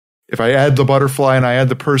river? If I add the butterfly and I add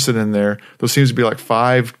the person in there, those seems to be like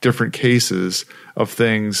 5 different cases of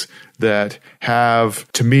things that have,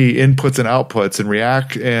 to me, inputs and outputs and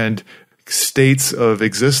react and states of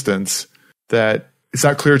existence that it's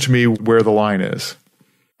not clear to me where the line is.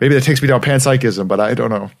 Maybe that takes me down panpsychism, but I don't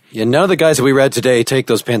know. Yeah, none of the guys that we read today take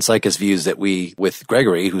those panpsychist views that we, with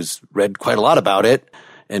Gregory, who's read quite a lot about it,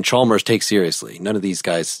 and Chalmers take seriously. None of these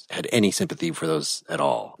guys had any sympathy for those at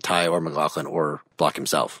all, Tyle or McLaughlin or Block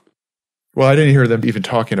himself. Well, I didn't hear them even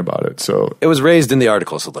talking about it, so. It was raised in the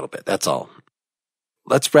articles a little bit, that's all.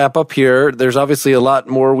 Let's wrap up here. There's obviously a lot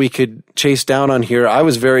more we could chase down on here. I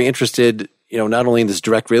was very interested, you know, not only in this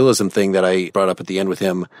direct realism thing that I brought up at the end with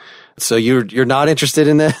him. So you're not interested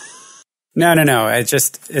in that? No. It's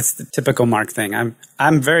the typical Mark thing.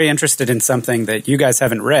 I'm very interested in something that you guys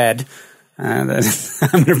haven't read. That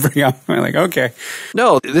I'm going to bring up. I'm like, okay.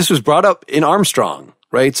 No, this was brought up in Armstrong,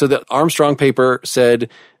 right? So the Armstrong paper said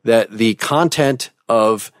that the content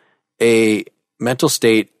of a mental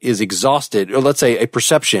state is exhausted, or let's say a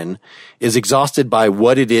perception is exhausted by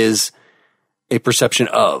what it is a perception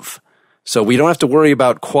of. So we don't have to worry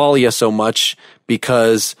about qualia so much,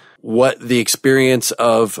 because what the experience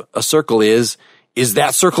of a circle is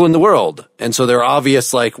that circle in the world. And so they're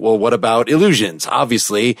obvious, like, well, what about illusions?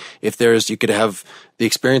 Obviously, you could have the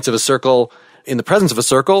experience of a circle in the presence of a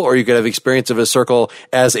circle, or you could have experience of a circle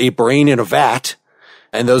as a brain in a vat,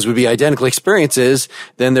 and those would be identical experiences,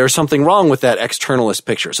 then there's something wrong with that externalist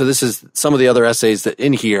picture. So this is some of the other essays that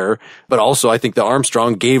in here, but also I think the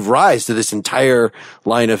Armstrong gave rise to this entire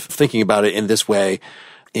line of thinking about it in this way.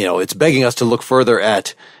 You know, it's begging us to look further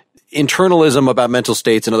at internalism about mental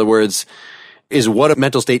states. In other words, is what a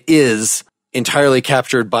mental state is entirely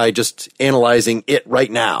captured by just analyzing it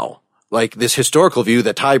right now. Like this historical view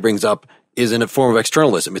that Tyle brings up is in a form of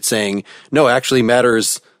externalism. It's saying, no, actually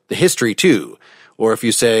matters the history too. Or if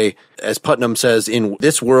you say, as Putnam says, in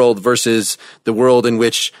this world versus the world in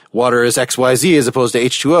which water is XYZ as opposed to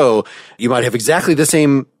H2O, you might have exactly the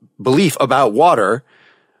same belief about water,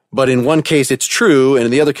 but in one case it's true and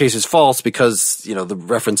in the other case it's false because, you know, the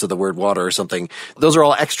reference of the word water or something. Those are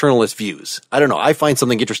all externalist views. I don't know. I find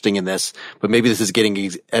something interesting in this, but maybe this is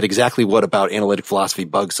getting at exactly what about analytic philosophy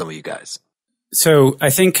bugs some of you guys. So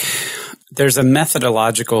I think there's a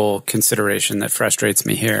methodological consideration that frustrates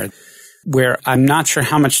me here, where I'm not sure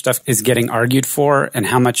how much stuff is getting argued for and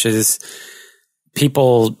how much is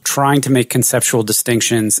people trying to make conceptual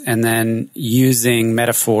distinctions and then using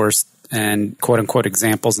metaphors and quote-unquote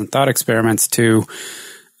examples and thought experiments to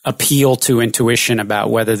appeal to intuition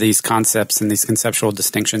about whether these concepts and these conceptual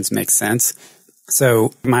distinctions make sense.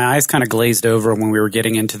 So my eyes kind of glazed over when we were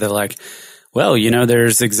getting into the like, well, you know,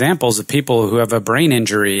 there's examples of people who have a brain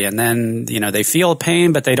injury and then, you know, they feel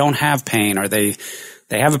pain but they don't have pain, or they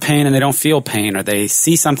have a pain and they don't feel pain, or they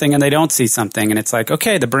see something and they don't see something. And it's like,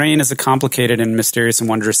 okay, the brain is a complicated and mysterious and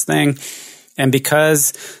wondrous thing. And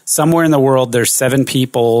because somewhere in the world there's 7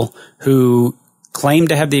 people who claim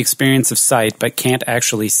to have the experience of sight but can't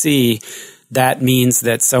actually see, that means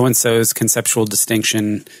that so-and-so's conceptual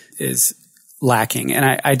distinction is lacking.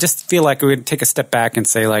 And I just feel like we would take a step back and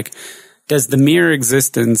say, like, does the mere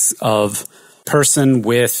existence of person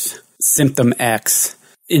with symptom X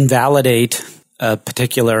invalidate a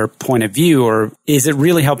particular point of view, or is it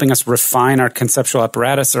really helping us refine our conceptual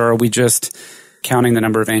apparatus, or are we just counting the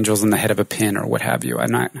number of angels in the head of a pin or what have you?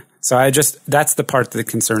 That's the part that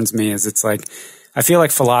concerns me, is it's like, I feel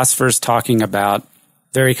like philosophers talking about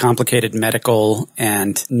very complicated medical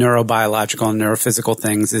and neurobiological and neurophysical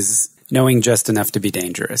things is knowing just enough to be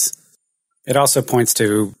dangerous. It also points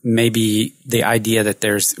to maybe the idea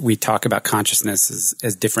that we talk about consciousness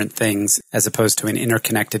as different things as opposed to an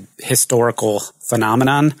interconnected historical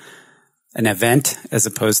phenomenon, an event as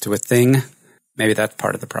opposed to a thing. Maybe that's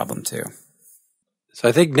part of the problem too. So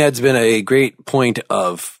I think Ned's been a great point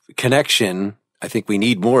of connection. I think we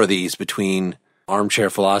need more of these between armchair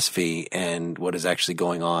philosophy and what is actually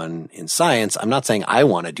going on in science. I'm not saying I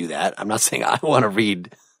want to do that. I'm not saying I want to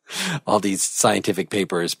read all these scientific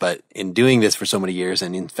papers, but in doing this for so many years,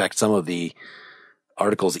 and in fact, some of the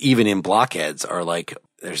articles, even in Blockheads, are like,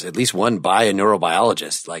 there's at least one by a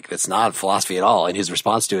neurobiologist, like that's not philosophy at all. And his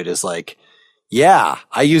response to it is like, yeah,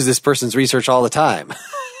 I use this person's research all the time.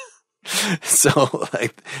 So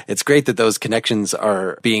like, it's great that those connections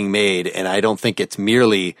are being made. And I don't think it's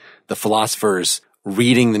merely the philosophers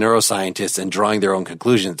reading the neuroscientists and drawing their own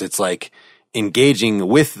conclusions. It's like engaging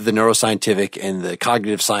with the neuroscientific and the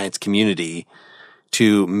cognitive science community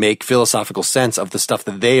to make philosophical sense of the stuff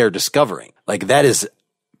that they are discovering. Like that is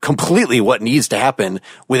completely what needs to happen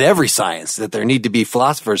with every science, that there need to be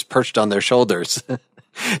philosophers perched on their shoulders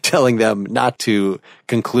telling them not to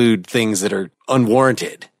conclude things that are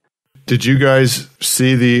unwarranted. Did you guys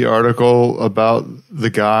see the article about the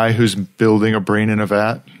guy who's building a brain in a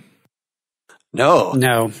vat?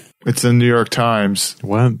 No. It's in the New York Times.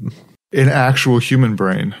 What? An actual human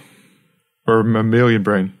brain or mammalian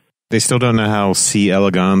brain. They still don't know how C.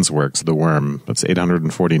 elegans works, the worm. That's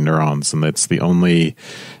 840 neurons, and that's the only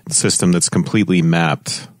system that's completely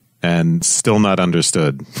mapped and still not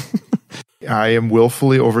understood. I am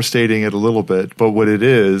willfully overstating it a little bit, but what it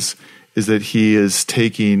is that he is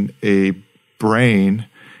taking a brain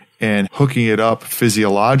and hooking it up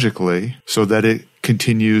physiologically so that it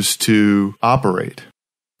continues to operate.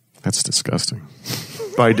 That's disgusting.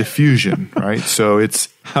 By diffusion, right? So it's...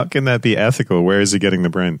 How can that be ethical? Where is he getting the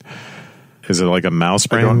brain? Is it like a mouse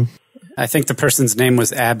brain? I think the person's name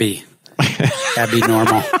was Abby. Abby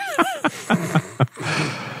Normal.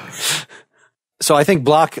 So I think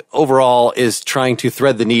Block overall is trying to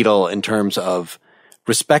thread the needle in terms of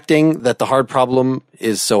respecting that the hard problem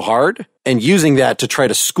is so hard and using that to try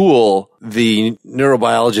to school the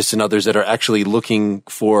neurobiologists and others that are actually looking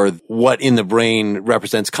for what in the brain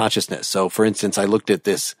represents consciousness. So, for instance, I looked at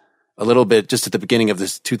this a little bit just at the beginning of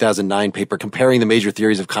this 2009 paper comparing the major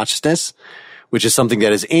theories of consciousness, which is something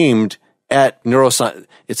that is aimed at neuroscience.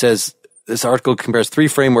 It says this article compares 3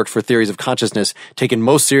 frameworks for theories of consciousness taken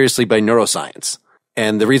most seriously by neuroscience.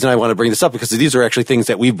 And the reason I want to bring this up, because these are actually things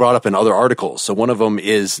that we've brought up in other articles. So one of them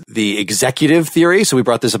is the executive theory. So we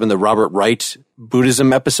brought this up in the Robert Wright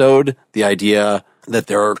Buddhism episode, the idea that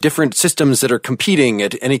there are different systems that are competing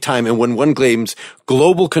at any time. And when one claims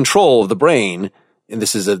global control of the brain, and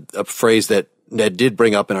this is a phrase that Ned did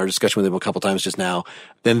bring up in our discussion with him a couple times just now,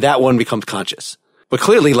 then that one becomes conscious. But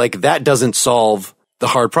clearly, like, that doesn't solve the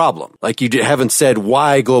hard problem. Like, you haven't said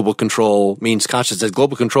why global control means consciousness.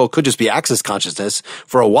 Global control could just be access consciousness.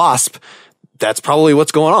 For a wasp, that's probably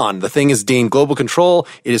what's going on. The thing is deemed global control.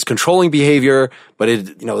 It is controlling behavior, but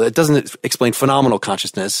it doesn't explain phenomenal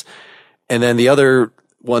consciousness. And then the other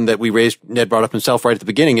one that we raised, Ned brought up himself right at the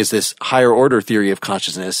beginning, is this higher order theory of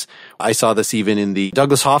consciousness. I saw this even in the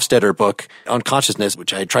Douglas Hofstadter book on consciousness,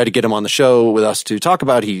 which I tried to get him on the show with us to talk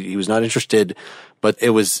about. He was not interested, but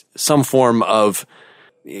it was some form of,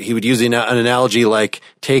 he would use an analogy like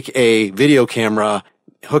take a video camera,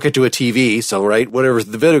 hook it to a TV. So, right, whatever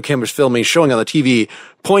the video camera's filming, showing on the TV,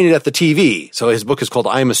 point it at the TV. So his book is called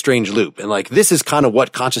I'm a Strange Loop. And like, this is kind of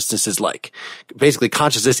what consciousness is like. Basically,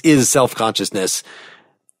 consciousness is self-consciousness.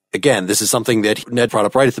 Again, this is something that Ned brought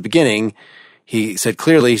up right at the beginning. He said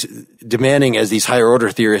clearly, demanding as these higher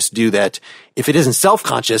order theorists do, that if it isn't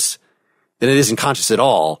self-conscious, then it isn't conscious at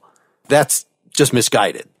all. That's just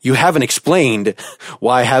misguided. You haven't explained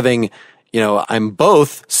why having, I'm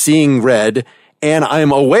both seeing red and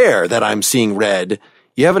I'm aware that I'm seeing red.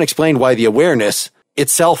 You haven't explained why the awareness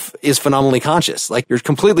itself is phenomenally conscious. Like, you're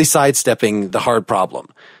completely sidestepping the hard problem.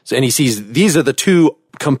 So, and he sees these are the two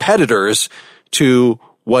competitors to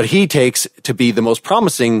what he takes to be the most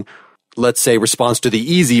promising, let's say, response to the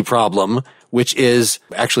easy problem, which is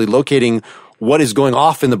actually locating what is going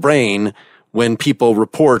off in the brain when people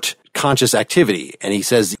report conscious activity. And he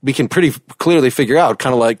says we can pretty clearly figure out,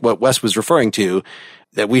 kind of like what Wes was referring to,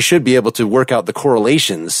 that we should be able to work out the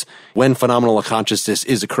correlations when phenomenal consciousness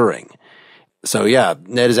is occurring. So yeah,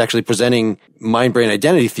 Ned is actually presenting mind-brain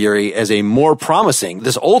identity theory as a more promising,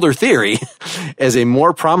 this older theory, as a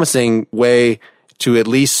more promising way to at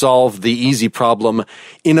least solve the easy problem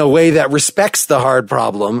in a way that respects the hard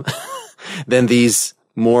problem than these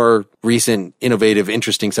more recent, innovative,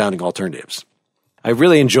 interesting sounding alternatives. I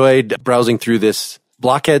really enjoyed browsing through this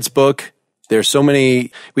Blockheads book. There's so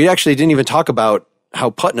many. We actually didn't even talk about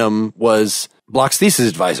how Putnam was Block's thesis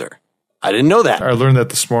advisor. I didn't know that. I learned that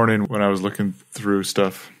this morning when I was looking through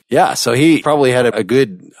stuff. Yeah, so he probably had a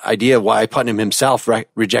good idea why Putnam himself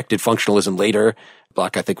rejected functionalism later.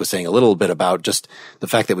 Block, I think, was saying a little bit about just the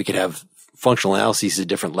fact that we could have functional analyses at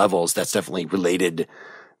different levels. That's definitely related.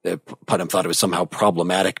 Putnam thought it was somehow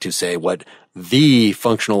problematic to say what the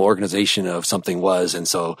functional organization of something was. And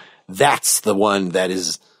so that's the one that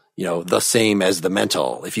is, the same as the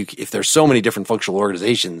mental. If there's so many different functional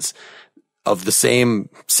organizations of the same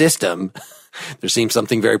system, there seems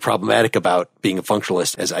something very problematic about being a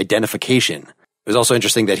functionalist as identification. It was also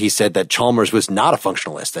interesting that he said that Chalmers was not a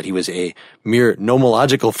functionalist, that he was a mere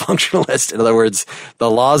nomological functionalist. In other words, the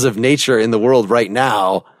laws of nature in the world right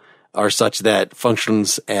now are such that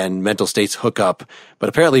functions and mental states hook up. But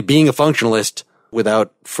apparently being a functionalist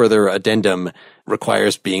without further addendum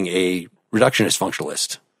requires being a reductionist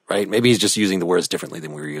functionalist, right? Maybe he's just using the words differently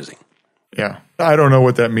than we were using. Yeah. I don't know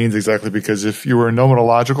what that means exactly, because if you were a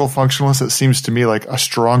nomenological functionalist, it seems to me like a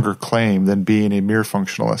stronger claim than being a mere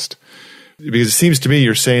functionalist. Because it seems to me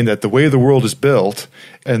you're saying that the way the world is built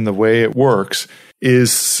and the way it works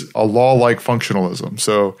is a law-like functionalism.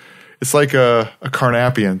 So it's like a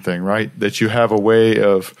Carnapian thing, right? That you have a way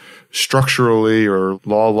of structurally or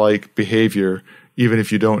law-like behavior, even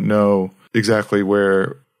if you don't know exactly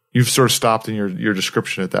where you've sort of stopped in your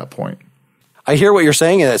description at that point. I hear what you're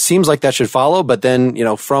saying, and it seems like that should follow. But then,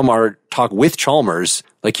 from our talk with Chalmers,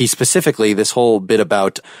 like he specifically, this whole bit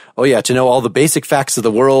about, to know all the basic facts of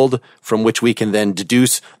the world from which we can then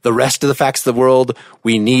deduce the rest of the facts of the world,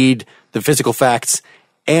 we need the physical facts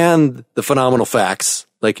and the phenomenal facts.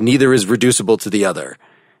 Like, neither is reducible to the other.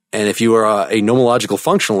 And if you are a nomological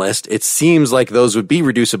functionalist, it seems like those would be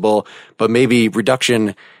reducible, but maybe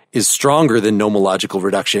reduction is stronger than nomological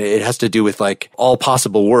reduction. It has to do with like all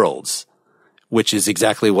possible worlds, which is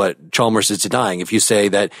exactly what Chalmers is denying. If you say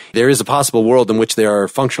that there is a possible world in which there are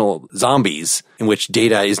functional zombies, in which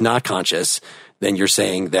data is not conscious, then you're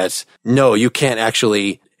saying that, no, you can't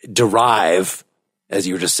actually derive, as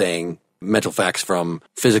you were just saying, mental facts from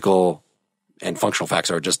physical and functional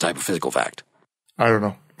facts are just type of physical fact. I don't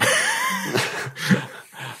know.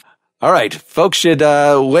 All right. Folks should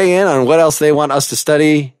weigh in on what else they want us to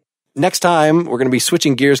study. Next time, we're going to be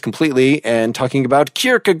switching gears completely and talking about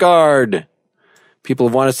Kierkegaard. People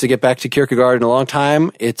have wanted us to get back to Kierkegaard in a long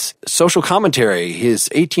time. It's social commentary, his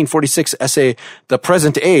 1846 essay, The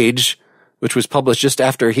Present Age, which was published just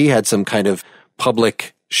after he had some kind of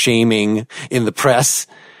public shaming in the press.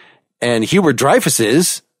 And Hubert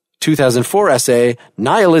Dreyfus's 2004 essay,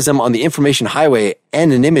 Nihilism on the Information Highway,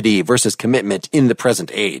 Anonymity versus Commitment in the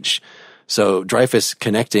Present Age. So Dreyfus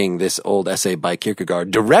connecting this old essay by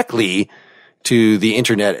Kierkegaard directly to the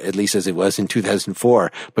internet, at least as it was in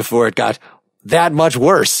 2004, before it got that much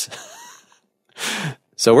worse.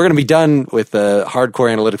 So we're going to be done with the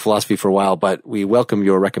hardcore analytic philosophy for a while, but we welcome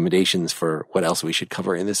your recommendations for what else we should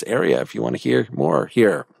cover in this area. If you want to hear more,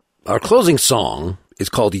 here. Our closing song is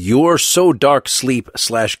called You're So Dark Sleep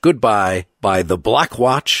 / Goodbye by The Black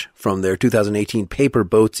Watch from their 2018 Paper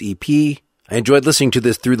Boats EP. I enjoyed listening to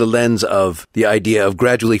this through the lens of the idea of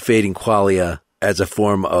gradually fading qualia as a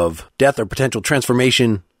form of death or potential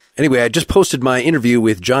transformation. Anyway, I just posted my interview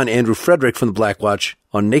with John Andrew Frederick from The Black Watch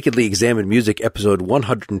on Nakedly Examined Music, episode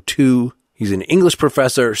 102. He's an English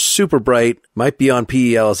professor, super bright, might be on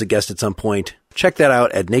PEL as a guest at some point. Check that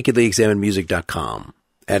out at nakedlyexaminedmusic.com.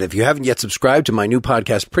 And if you haven't yet subscribed to my new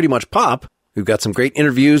podcast, Pretty Much Pop, we've got some great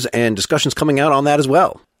interviews and discussions coming out on that as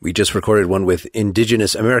well. We just recorded one with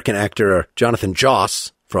Indigenous American actor Jonathan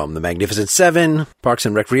Joss from The Magnificent Seven, Parks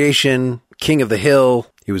and Recreation, King of the Hill.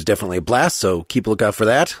 He was definitely a blast, so keep a lookout for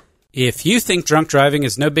that. If you think drunk driving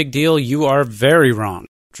is no big deal, you are very wrong.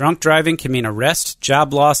 Drunk driving can mean arrest,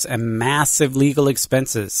 job loss, and massive legal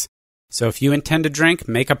expenses. So if you intend to drink,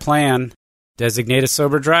 make a plan. Designate a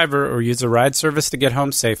sober driver or use a ride service to get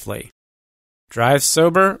home safely. Drive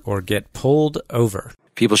sober or get pulled over.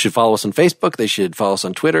 People should follow us on Facebook. They should follow us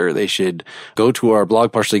on Twitter. They should go to our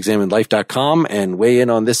blog, partiallyexaminedlife.com, and weigh in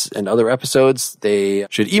on this and other episodes. They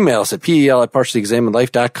should email us at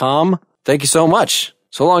pel@partiallyexaminedlife.com. Thank you so much.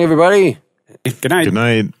 So long, everybody. Good night. Good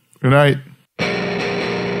night. Good night.